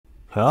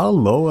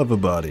Hello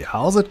everybody,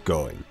 how's it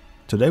going?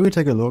 Today we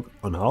take a look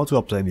on how to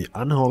obtain the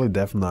Unholy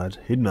Deathknight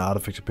hidden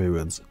artifact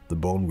appearance, the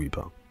Bone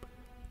Reaper.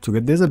 To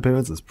get this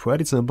appearance is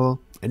pretty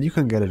simple and you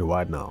can get it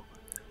right now.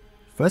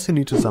 First you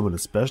need to summon a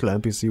special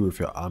NPC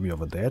with your Army of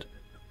the Dead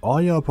or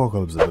your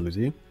Apocalypse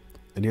ability,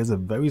 and he has a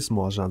very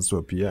small chance to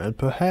appear and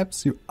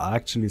perhaps you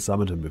actually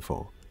summoned him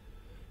before.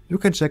 You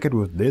can check it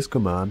with this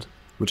command,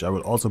 which I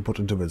will also put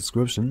into the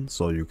description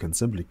so you can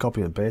simply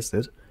copy and paste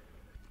it,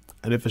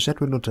 and if the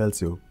chat window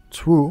tells you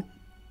true,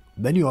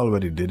 then you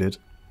already did it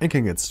and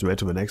can get straight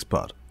to the next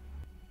part.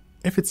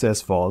 If it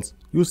says false,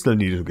 you still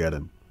need to get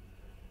him.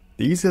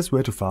 The easiest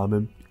way to farm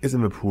him is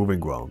in the Proving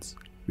Grounds,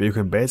 where you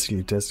can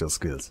basically test your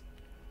skills.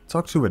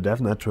 Talk to the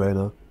Deathknight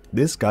trainer,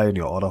 this guy in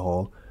your order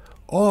hall,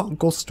 or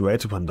go straight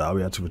to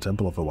Pandaria to the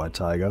Temple of the White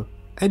Tiger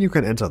and you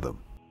can enter them.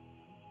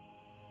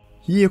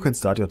 Here you can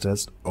start your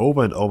test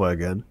over and over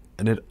again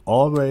and it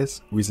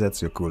always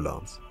resets your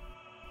cooldowns.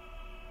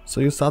 So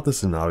you start the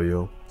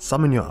scenario,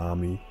 summon your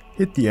army,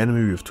 hit the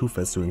enemy with 2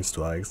 festering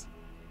strikes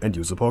and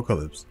use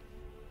Apocalypse.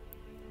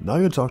 Now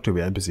you talk to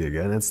the NPC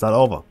again and start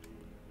over.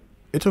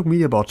 It took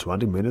me about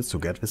 20 minutes to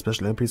get the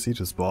special NPC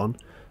to spawn,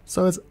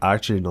 so it's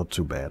actually not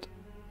too bad.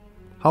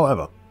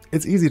 However,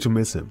 it's easy to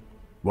miss him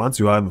once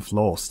you are in the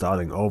flow of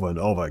starting over and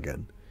over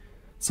again.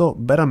 So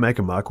better make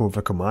a macro with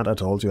the command I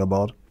told you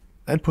about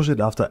and push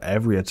it after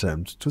every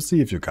attempt to see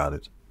if you got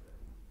it.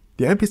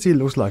 The NPC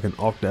looks like an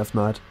Orc Death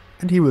Knight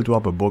and he will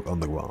drop a book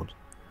on the ground.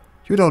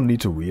 You don't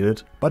need to read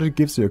it, but it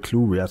gives you a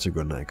clue where to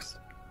go next.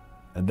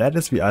 And that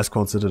is the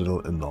Icecrown Citadel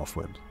in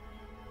Northwind.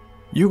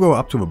 You go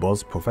up to the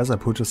boss Professor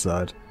Pooch's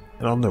side,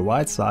 and on the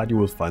right side you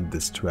will find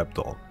this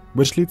trapdoor,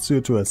 which leads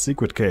you to a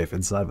secret cave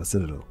inside the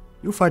citadel.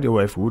 You find your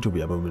way through to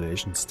the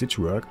Abomination's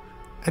Stitchwork,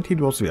 and he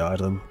drops the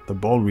item, the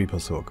Bone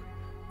Reaper's Hook,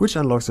 which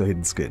unlocks your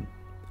hidden skin.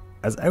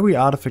 As every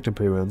artifact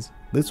appearance,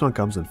 this one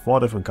comes in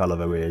 4 different color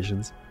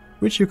variations,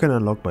 which you can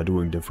unlock by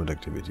doing different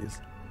activities.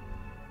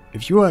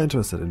 If you are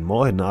interested in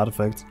more hidden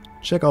artifacts,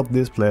 check out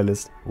this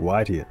playlist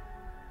right here.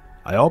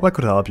 I hope I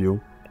could help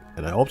you,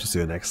 and I hope to see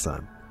you next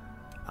time.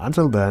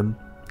 Until then,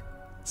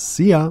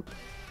 see ya!